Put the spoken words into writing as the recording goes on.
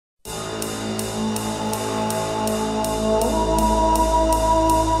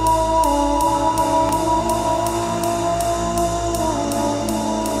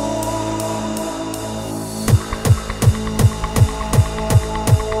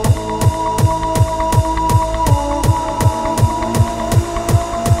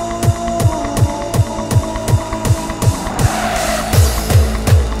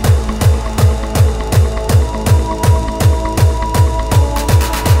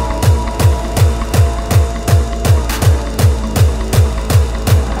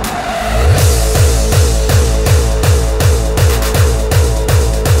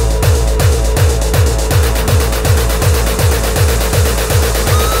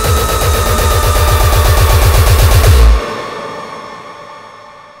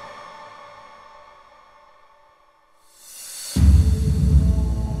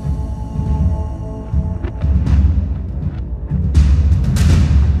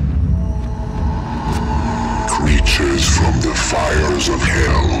from the fires of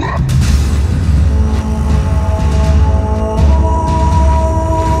hell.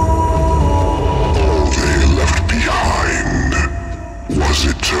 All they left behind was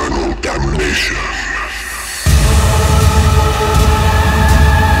eternal damnation.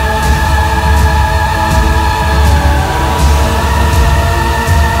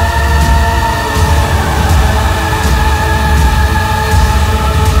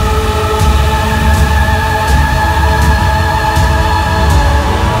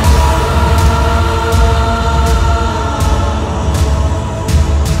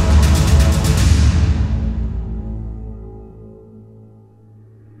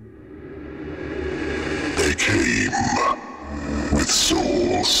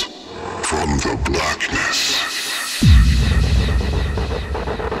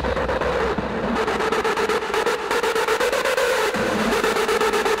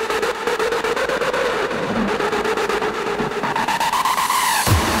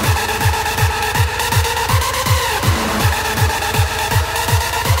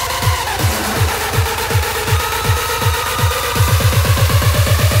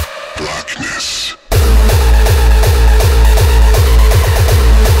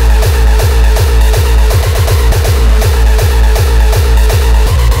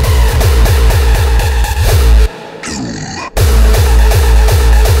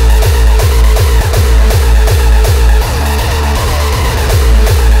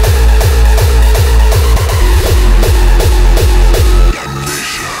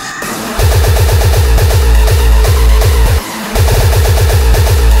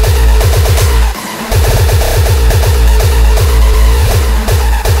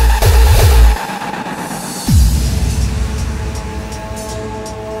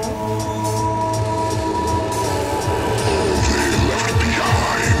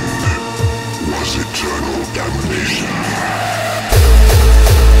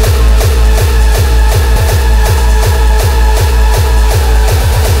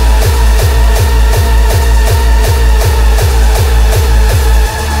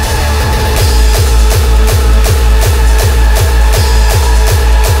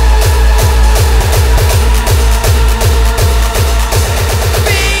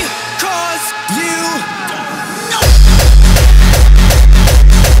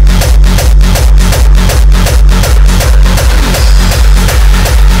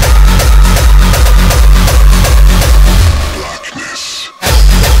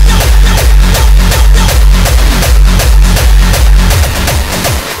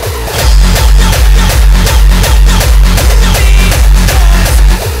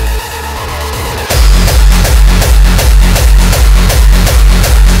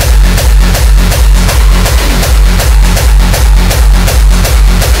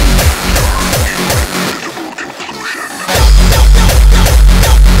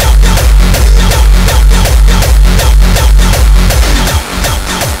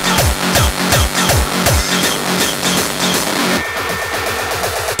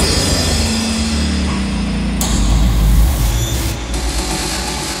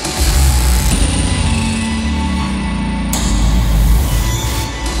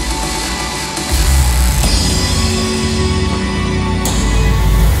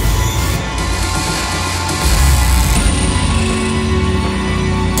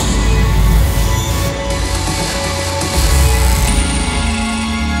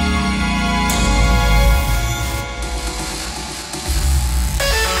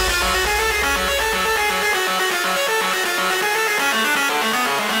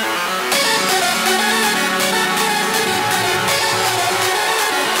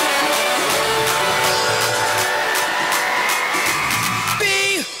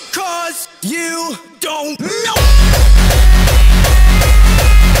 You don't know.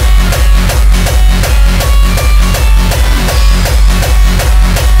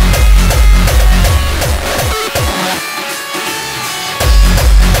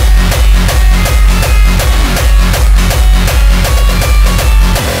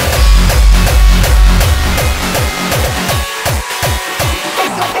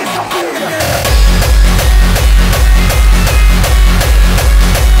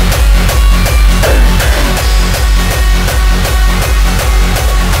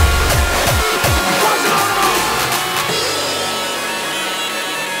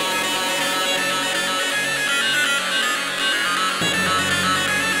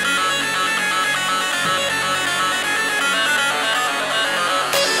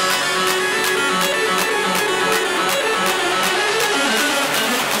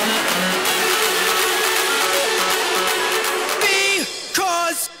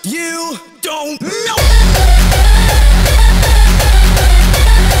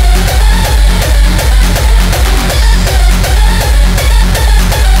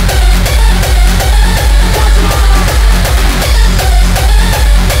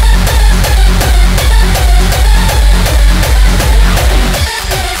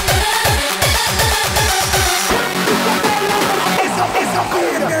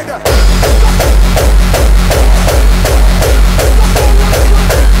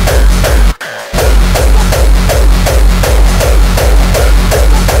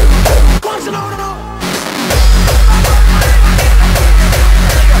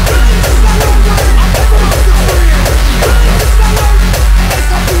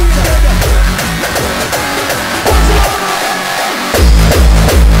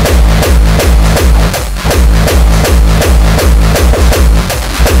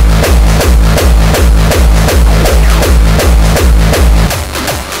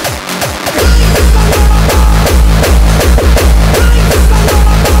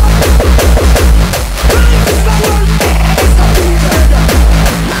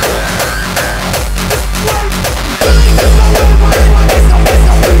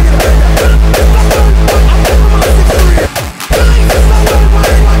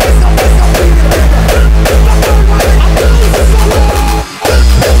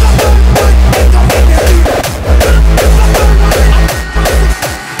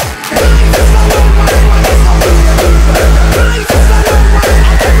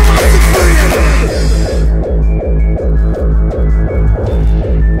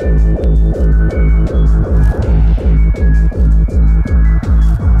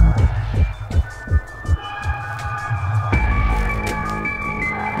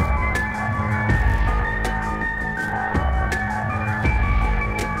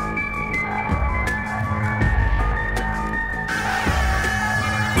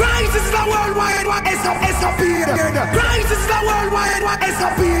 Rhose is the worldwide one. Seperate. Rhose is the worldwide one.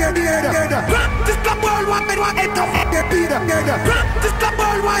 Seperate. Rhose is the worldwide one. Seperate. Rhose is the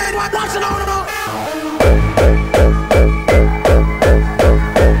worldwide one. Watch it on now.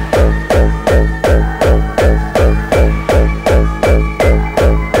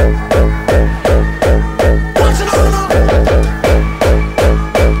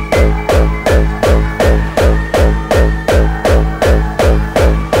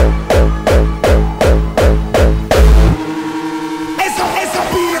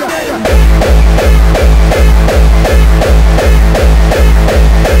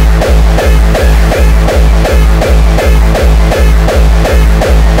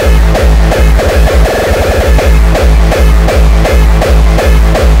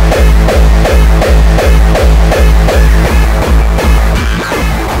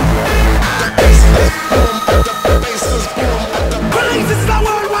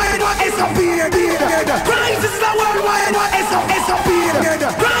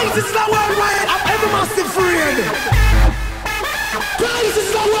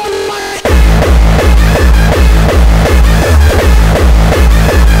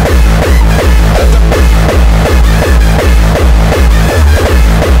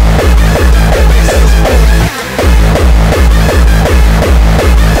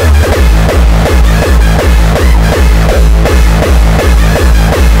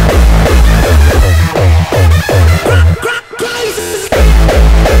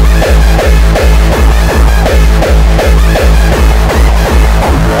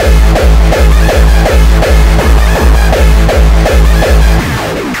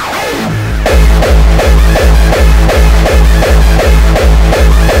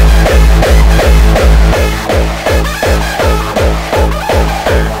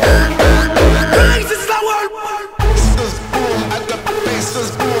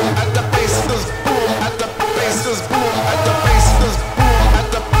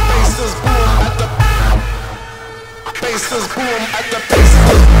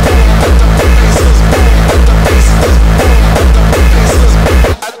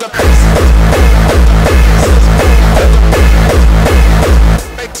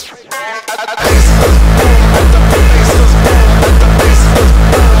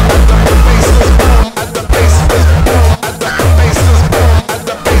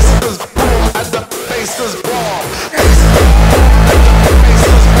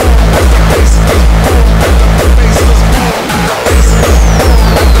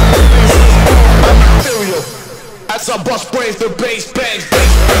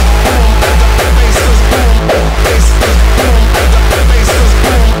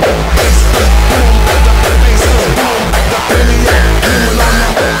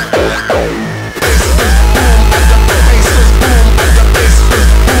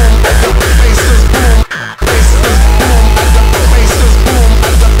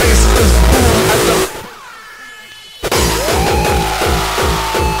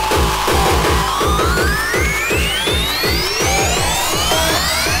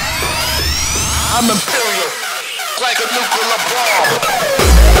 I'm Imperial, like a nuclear bomb.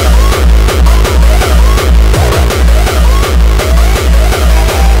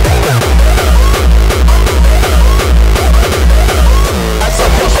 That's a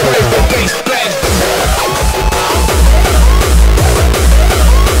bus play for bass bang.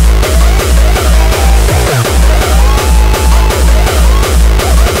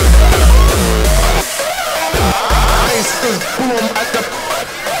 Bass is boom at the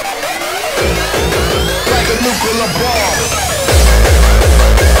like a nuclear bomb.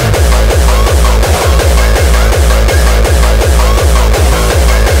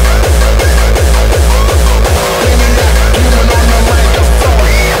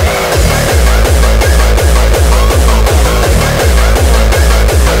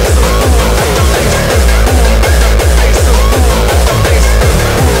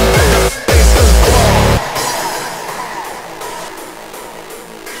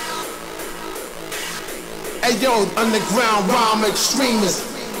 Yo, underground rhyme extremist.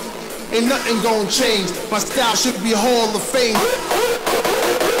 Ain't nothing gonna change. My style should be Hall of Fame.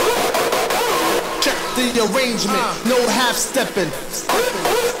 Check the arrangement, no half stepping.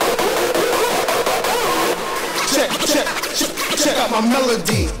 Check out my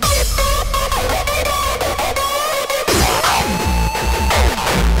melody.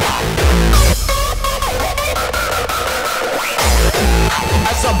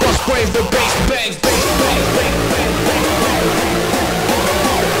 As I bust brains, the bass bangs, bass bang, bang, bang, bang, bang.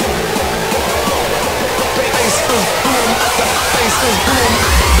 Bass is boom, the bass is boom.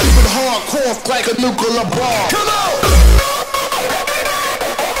 Keep it hardcore like a nuclear bomb. Come on!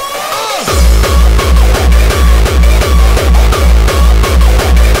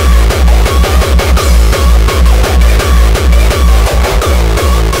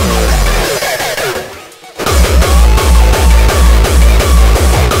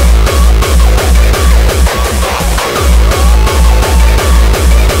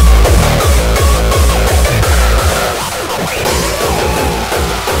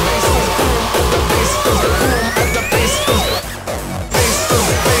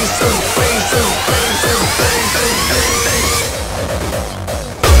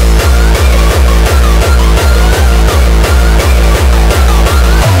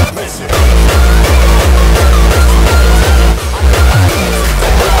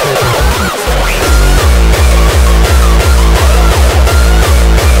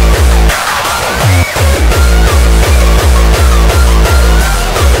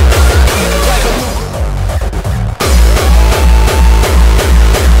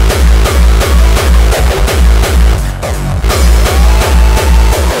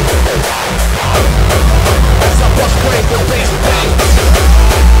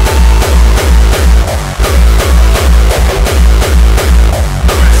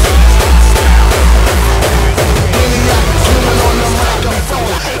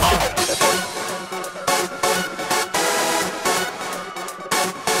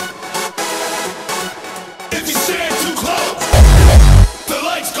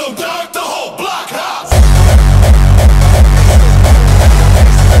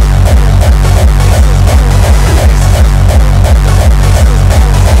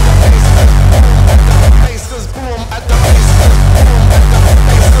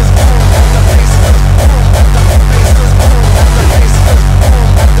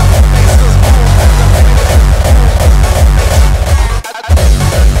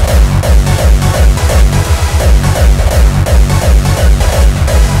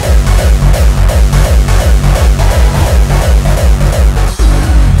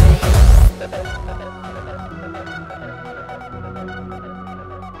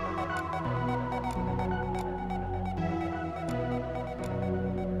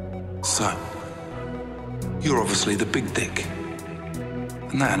 So, you're obviously the big dick.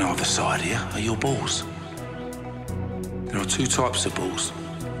 And that on either side here are your balls. There are two types of balls.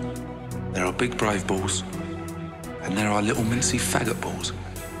 There are big brave balls, and there are little mincy faggot balls.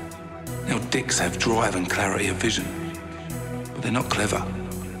 Now dicks have drive and clarity of vision, but they're not clever.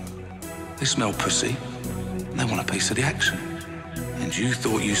 They smell pussy, and they want a piece of the action. And you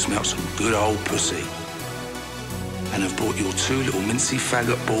thought you smelt some good old pussy, and have brought your two little mincy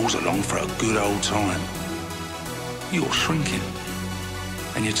faggot balls along for a good old time. You're shrinking,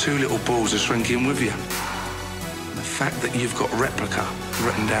 and your two little balls are shrinking with you. And the fact that you've got replica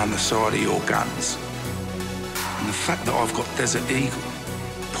written down the side of your guns, and the fact that I've got Desert Eagle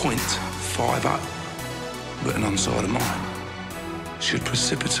 .50 written on the side of mine should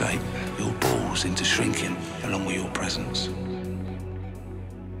precipitate your balls into shrinking along with your presence.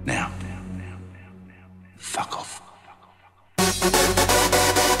 Now, fuck off.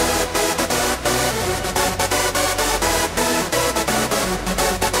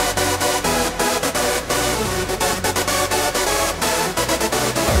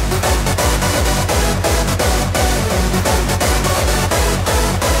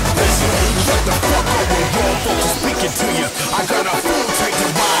 I got a full take to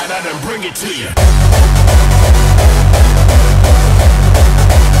ride out and bring it to you.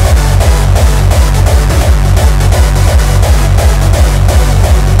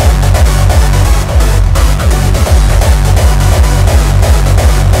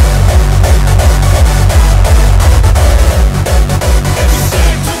 If you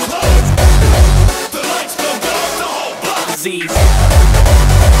stand too close, the lights go dark, the whole block is easy.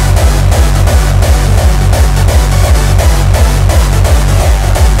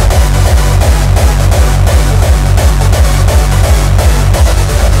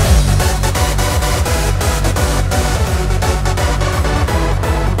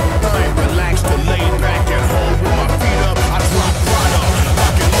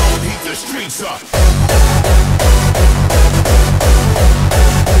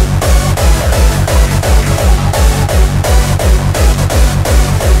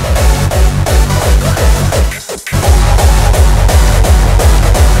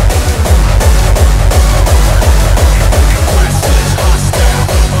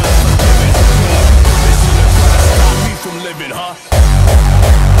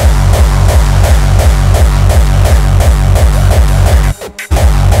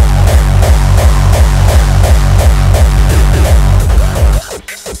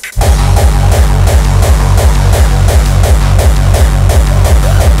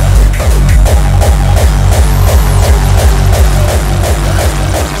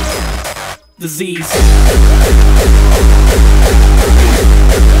 Disease.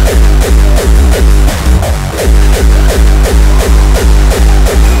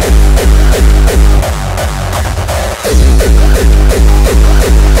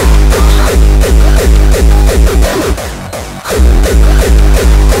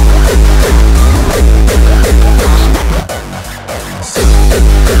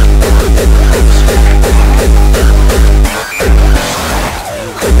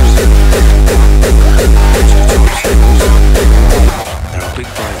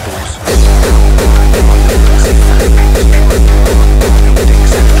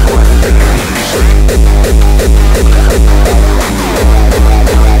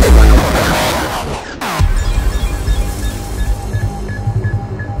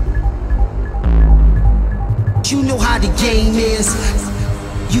 You know how the game is.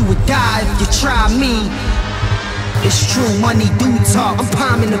 You would die if you try me. It's true, money do talk. I'm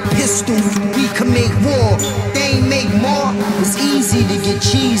palming a pistol. We can make war, they ain't make more. It's easy to get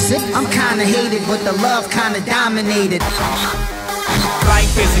cheesy. I'm kinda hated, but the love kinda dominated.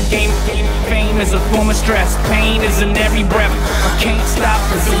 Life is a game, fame is a form of stress. Pain is in every breath. I can't stop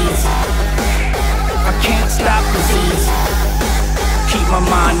disease. I can't stop disease. Keep my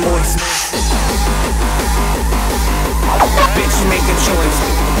mind moist. Bitch, make a choice.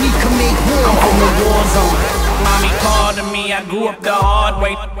 We can make war. I'm from the war zone. Mommy called to me, I grew up the hard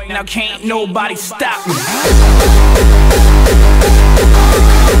way. Now can't nobody stop me.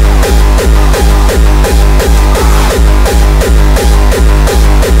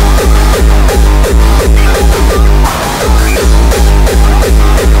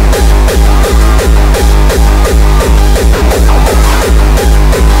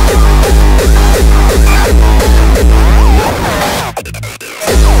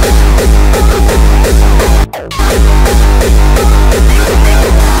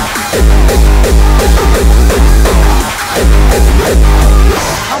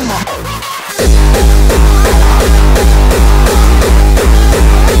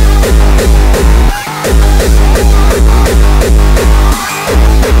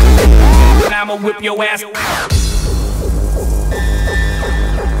 I'ma whip your ass.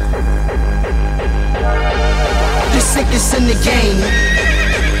 The sickest in the game.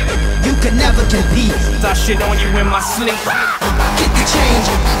 You could never compete. I shit on you in my sleep. Get the change.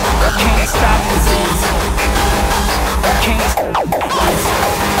 I can't stop disease.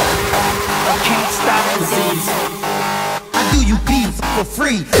 I can't stop disease. I do you beef for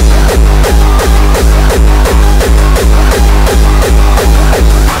free.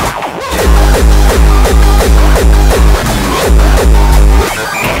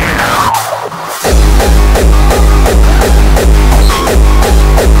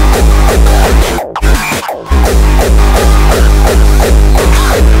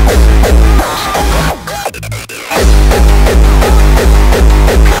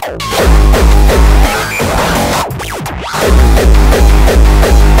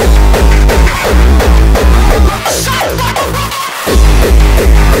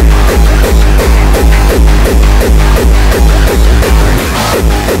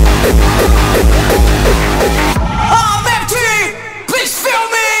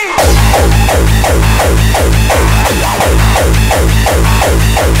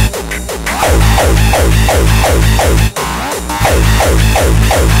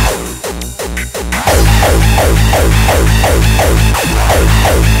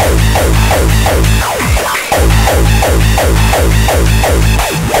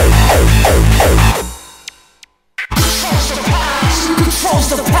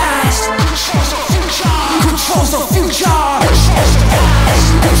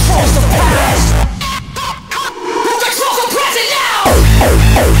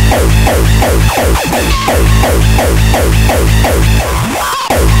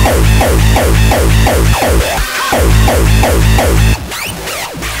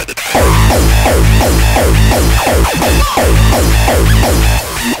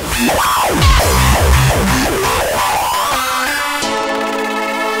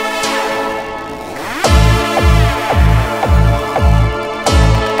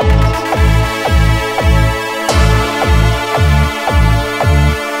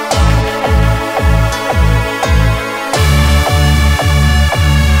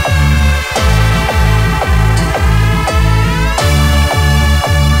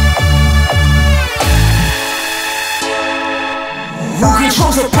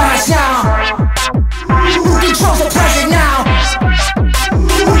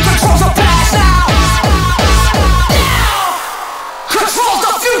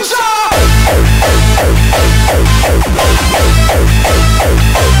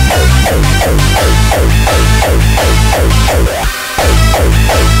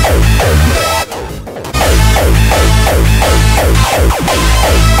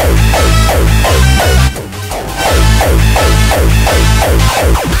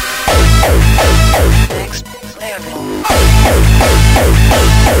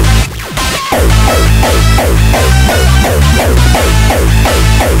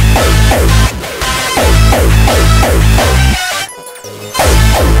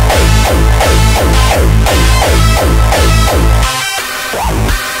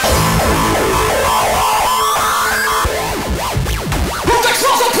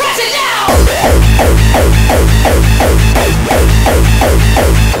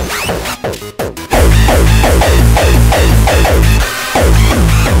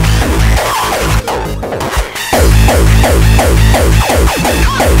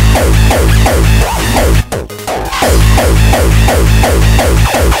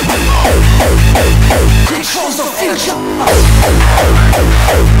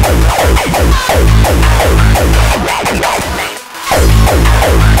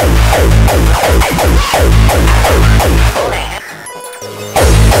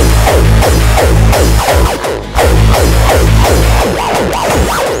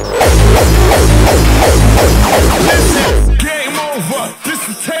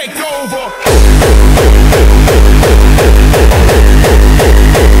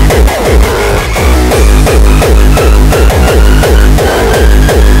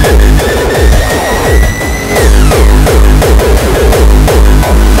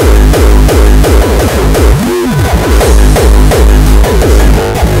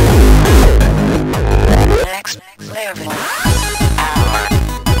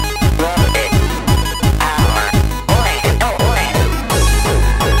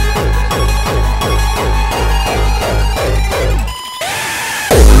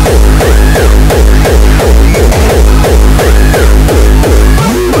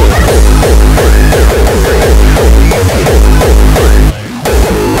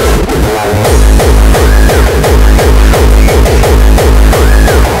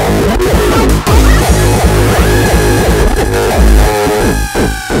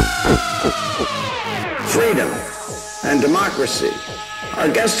 Our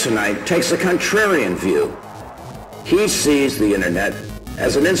guest tonight takes a contrarian view. He sees the internet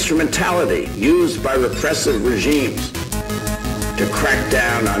as an instrumentality used by repressive regimes to crack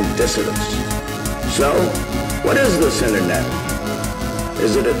down on dissidents. So, what is this internet?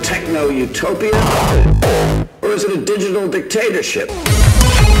 Is it a techno-utopia? Or is it a digital dictatorship?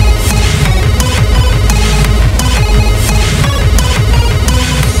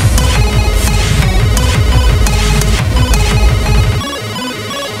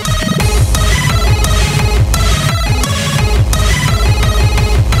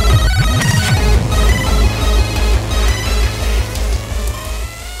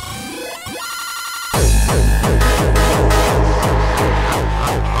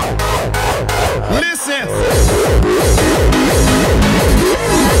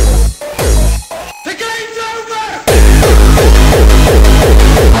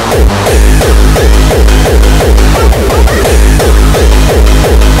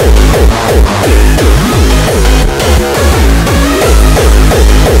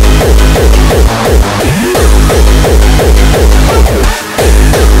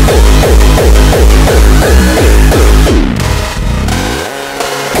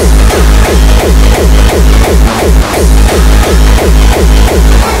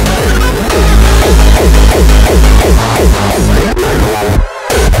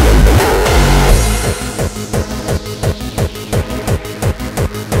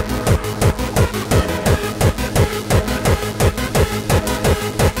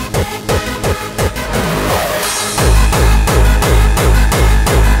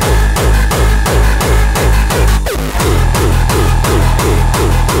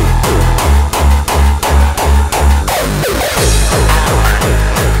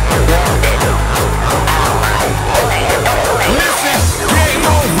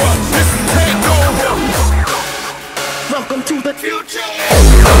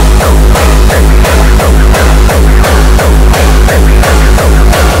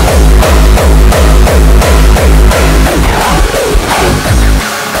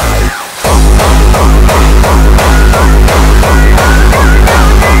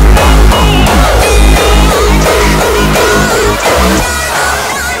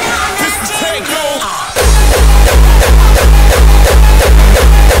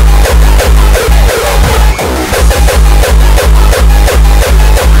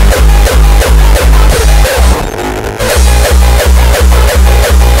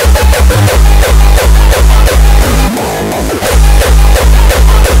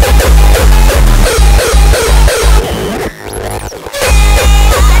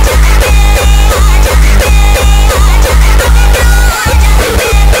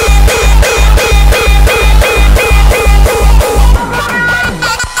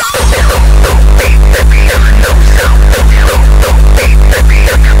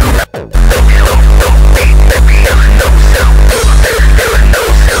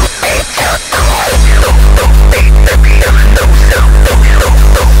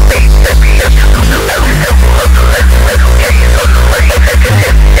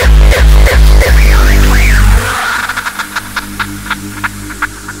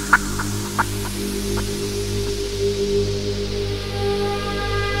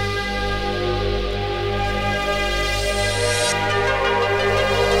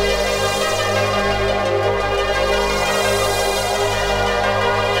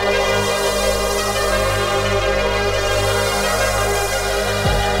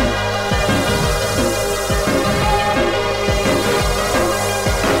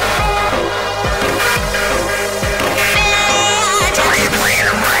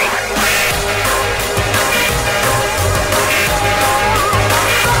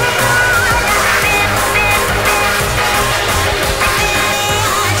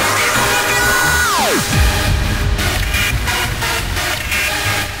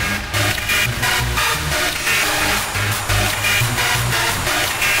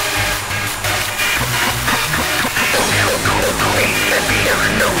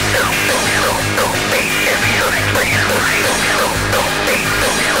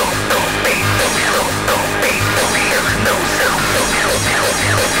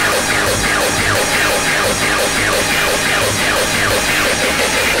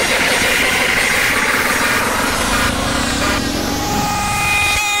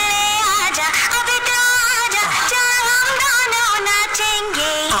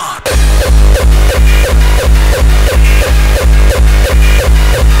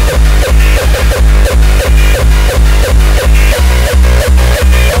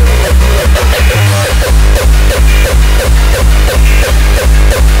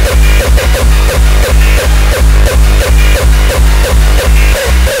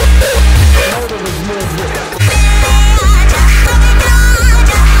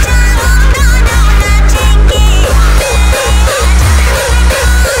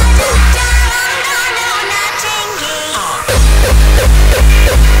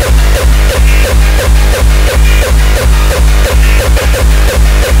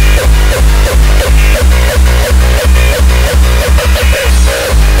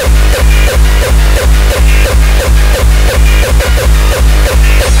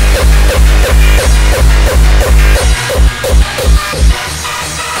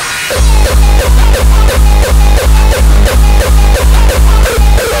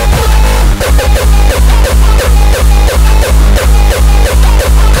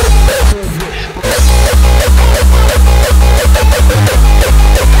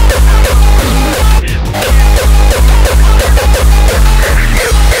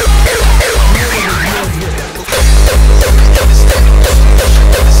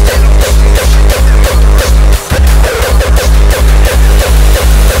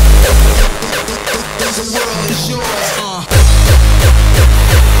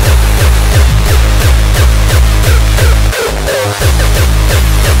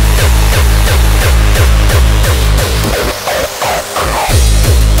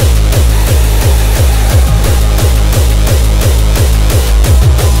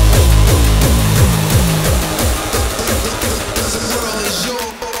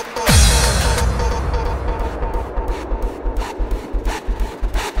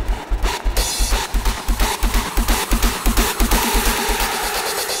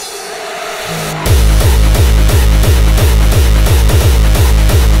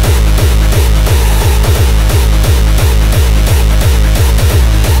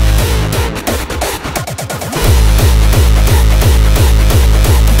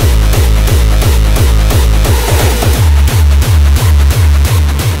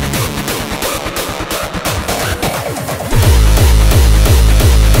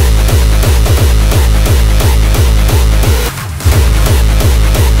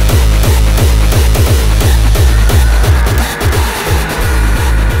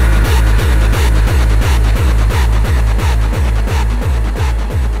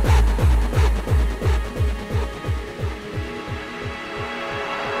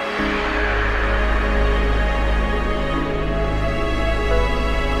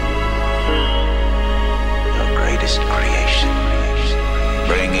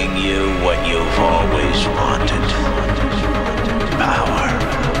 what you've always wanted. Power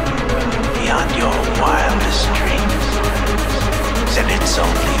beyond your wildest dreams. And it's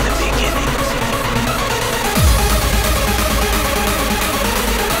only the beginning.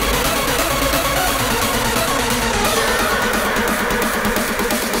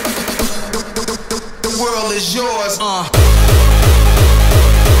 The world is yours.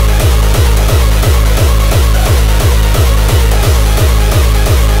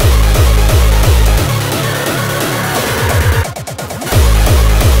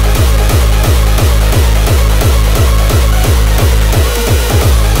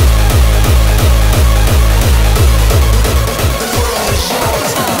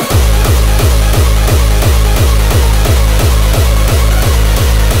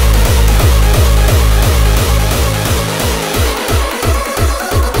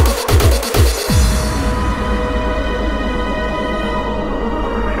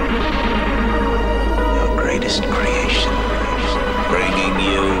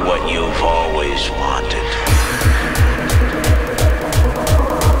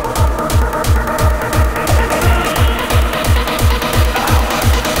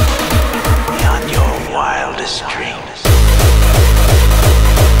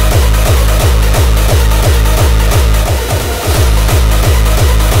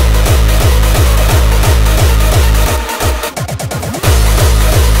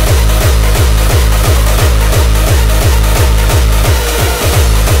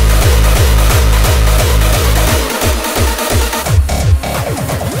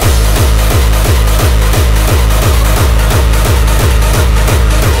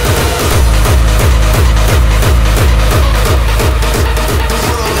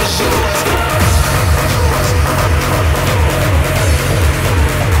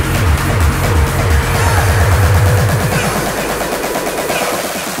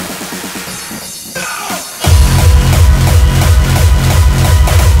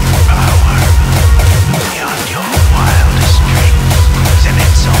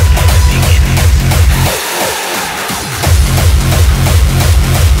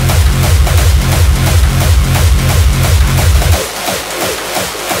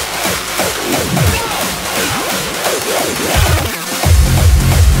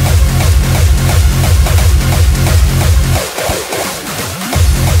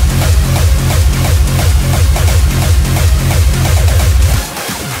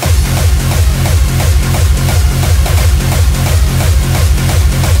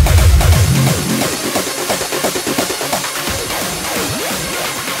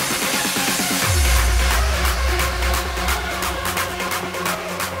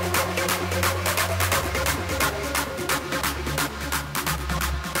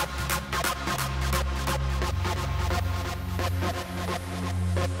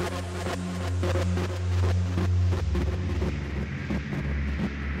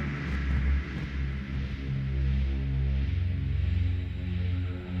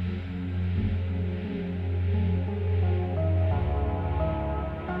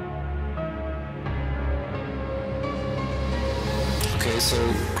 So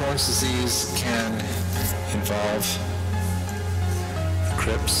Crohn's disease can involve the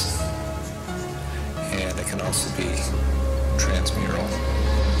crypts, and it can also be transmural.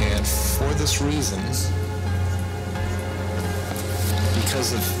 And for this reason,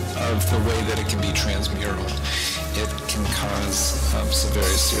 because of the way that it can be transmural, it can cause some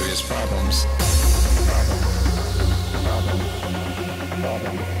very serious problems.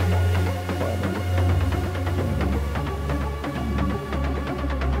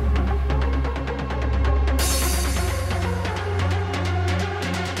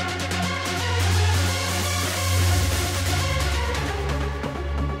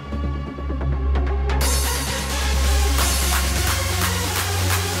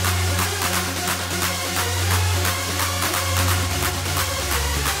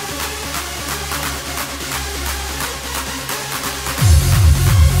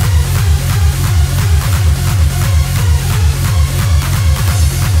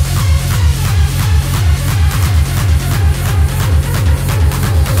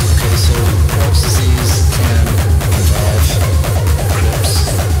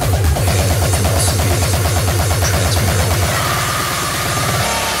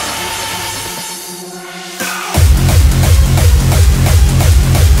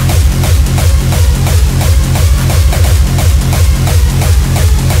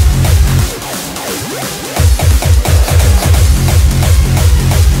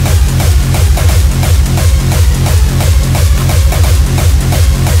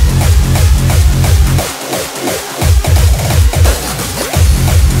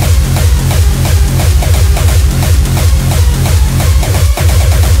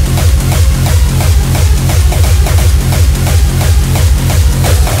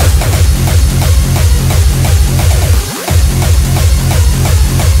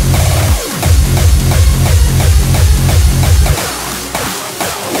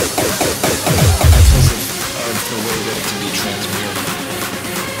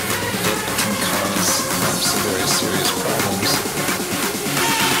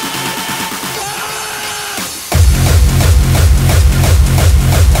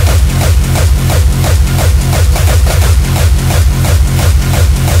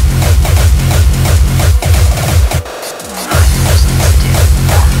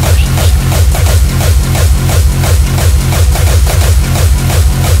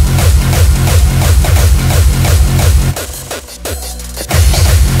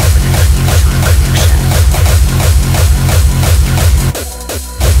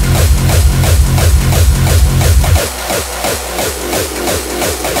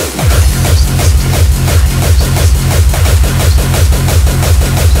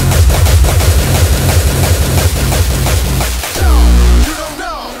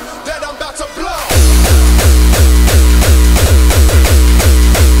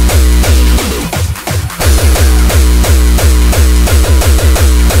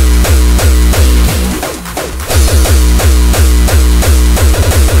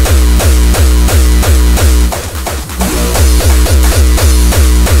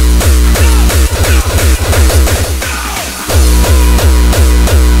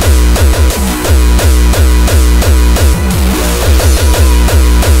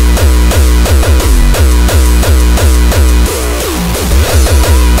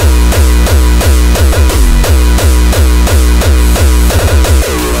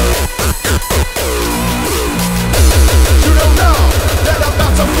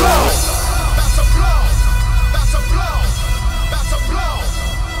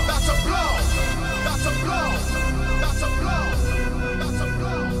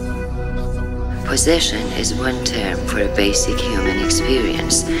 Possession is one term for a basic human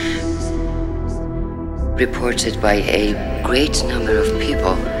experience, reported by a great number of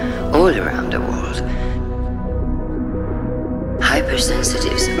people all around the world.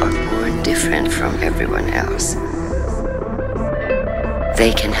 Hypersensitives are born different from everyone else.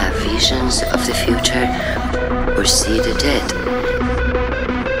 They can have visions of the future or see the dead.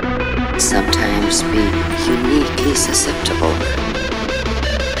 Sometimes be uniquely susceptible.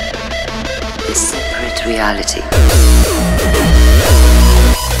 The separate reality.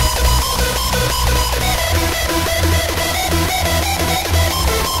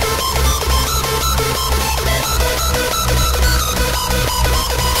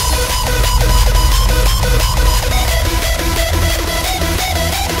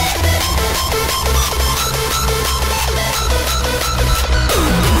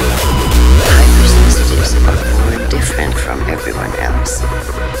 Hypersensitives are born different from everyone else.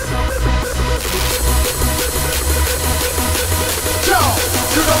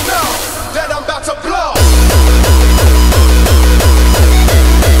 You don't know that I'm about to blow.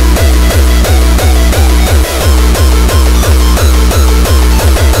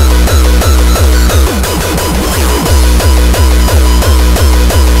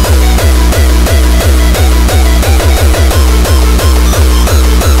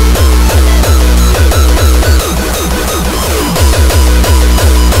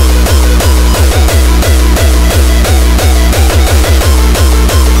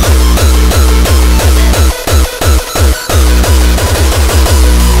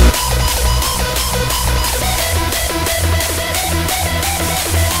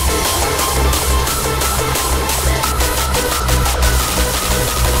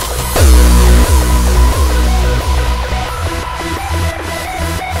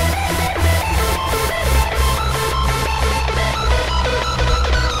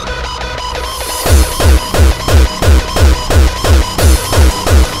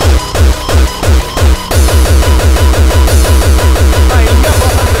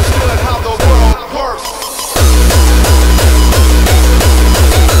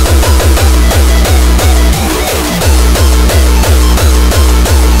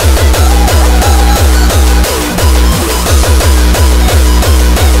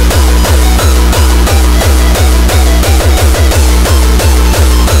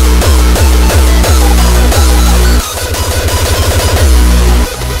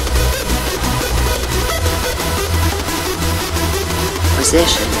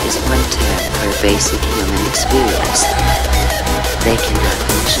 Possession is one term for a basic human experience. They can have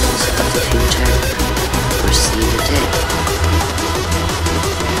visions of the future or see the dead.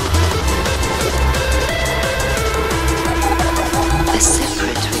 A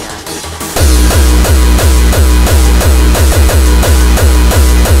separate reality.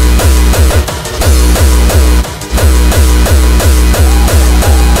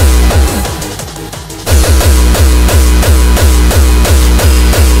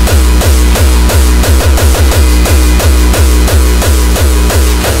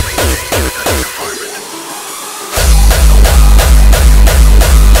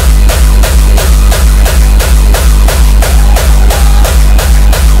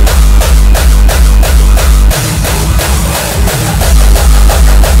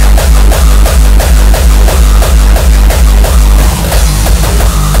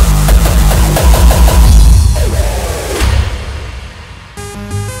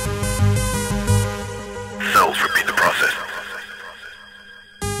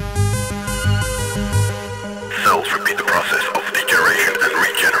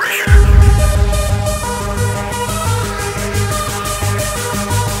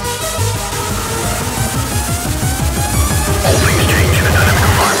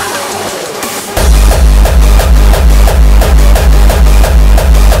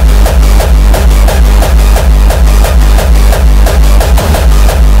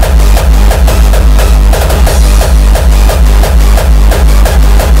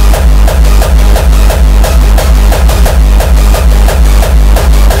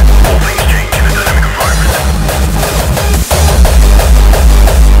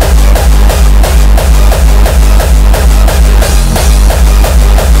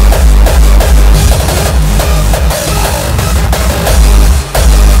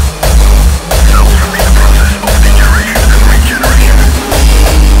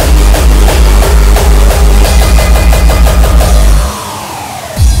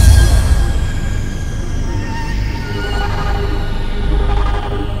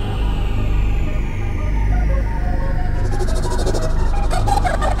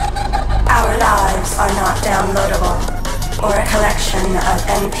 Downloadable, or a collection of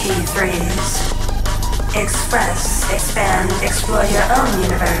MP3s. Express, expand, explore your own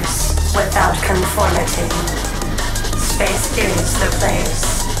universe without conformity. Space is the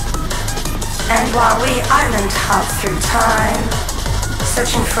place. And while we island hop through time,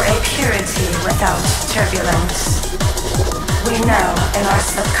 searching for a purity without turbulence, we know in our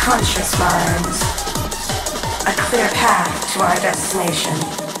subconscious minds, a clear path to our destination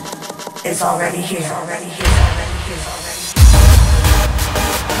is already here.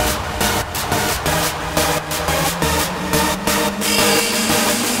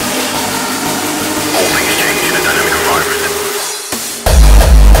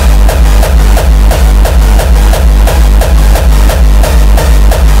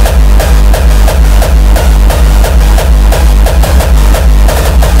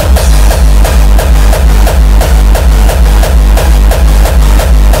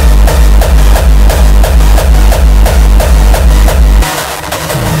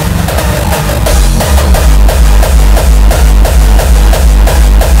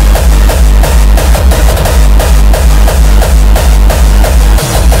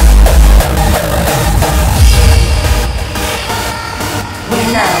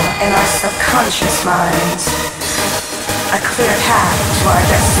 Subconscious minds, a clear path to our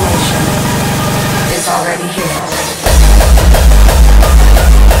destination is already here.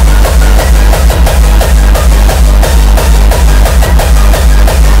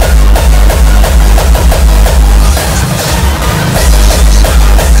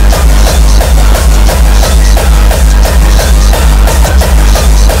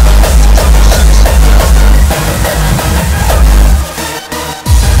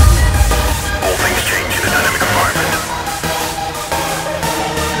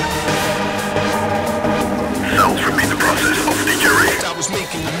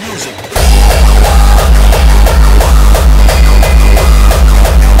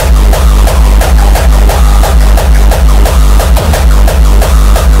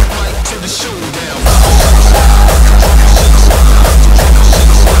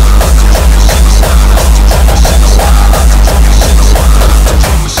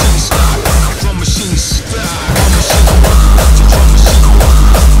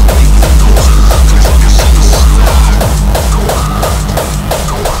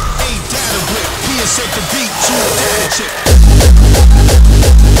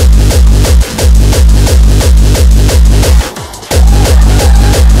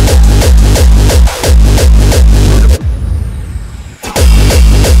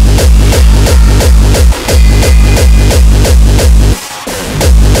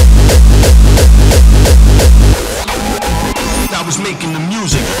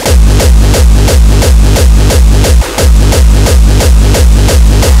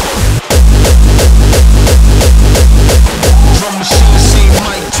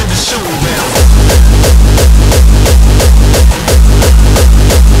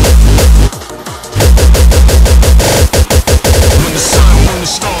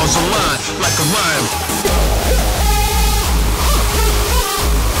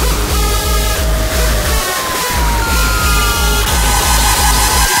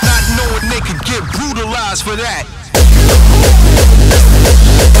 For that.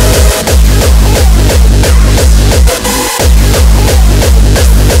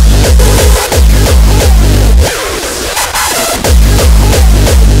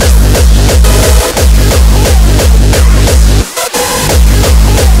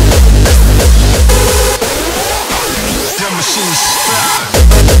 DrumMachine style.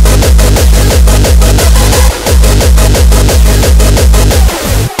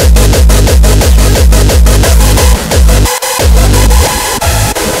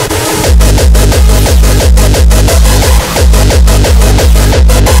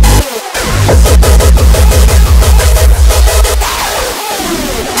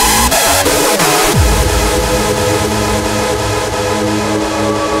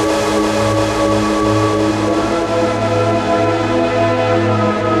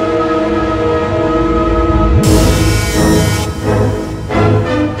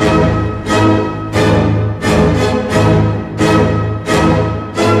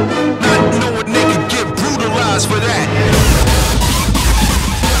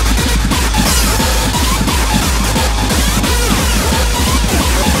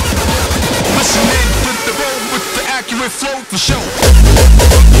 For sure.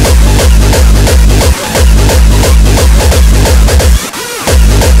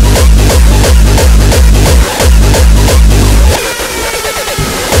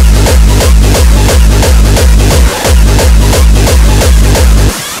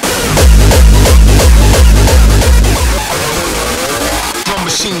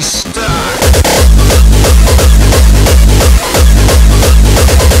 DrumMachine style.